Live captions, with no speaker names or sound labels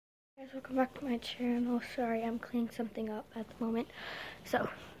Guys, welcome back to my channel. Sorry, I'm cleaning something up at the moment. So,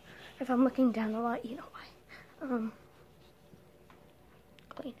 if I'm looking down a lot, you know why.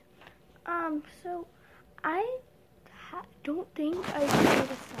 Clean. So, I don't think I did a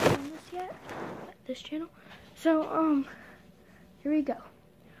side on this yet, this channel. So, here we go.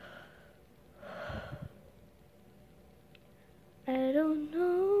 I don't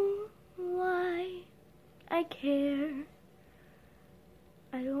know why I care.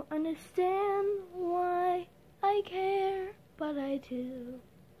 I don't understand why I care, but I do.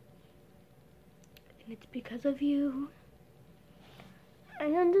 And it's because of you. I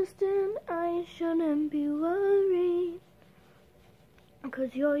understand I shouldn't be worried,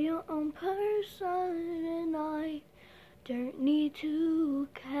 because you're your own person and I don't need to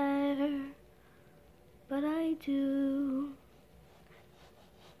care, but I do.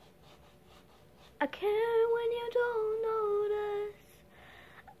 I care when you don't notice,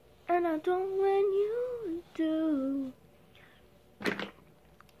 and I don't when you do.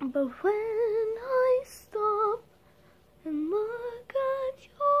 But when I stop and look at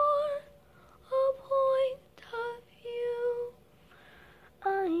your point of view,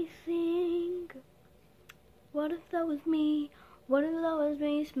 I think, what if that was me? What if that was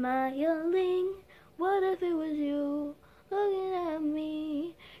me smiling? What if it was you looking at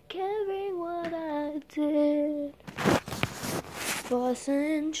me, caring what I did for a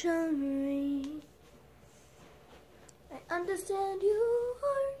century? I understand you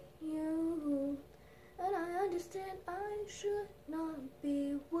are you, and I understand I should not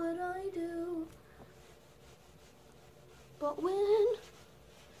be what I do. But when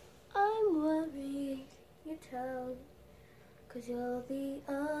I'm worried, you tell, 'cause you're the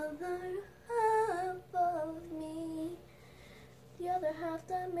other half of me, the other half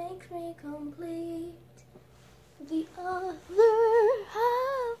that makes me complete, the other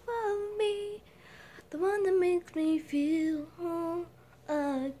half of me, the one that makes me feel whole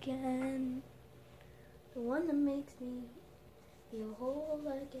again, the one that makes me feel whole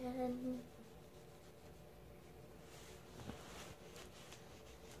again.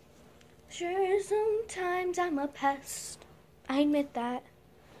 Sure, sometimes I'm a pest, I admit that.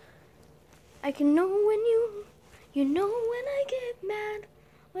 I can know when you know when I get mad,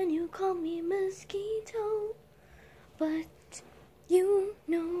 when you call me mosquito. But you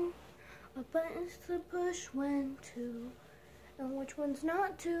know what buttons to push when to, and which ones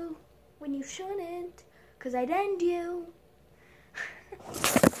not to, when you shouldn't, 'cause I'd end you.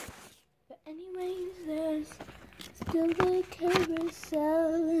 But anyways, there's still a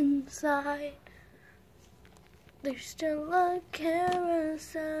carousel inside. There's still a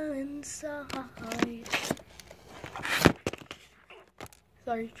carousel inside.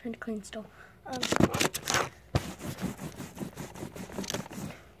 Sorry, trying to clean still.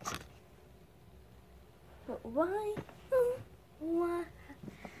 But why?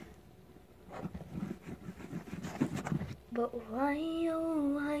 But why,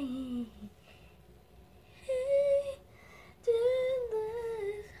 oh why did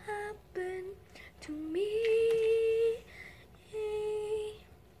this happen to me?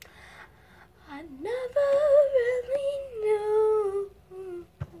 I never really knew,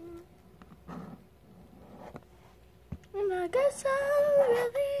 and I guess I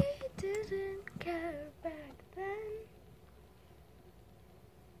really didn't care back then.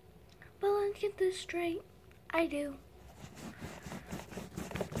 But let's get this straight, I do.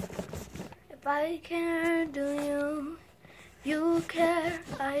 If I care, do you care,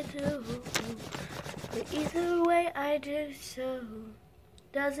 I do. But either way I do so,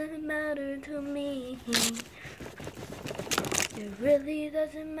 doesn't matter to me. It really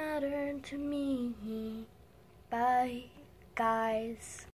doesn't matter to me. Bye, guys.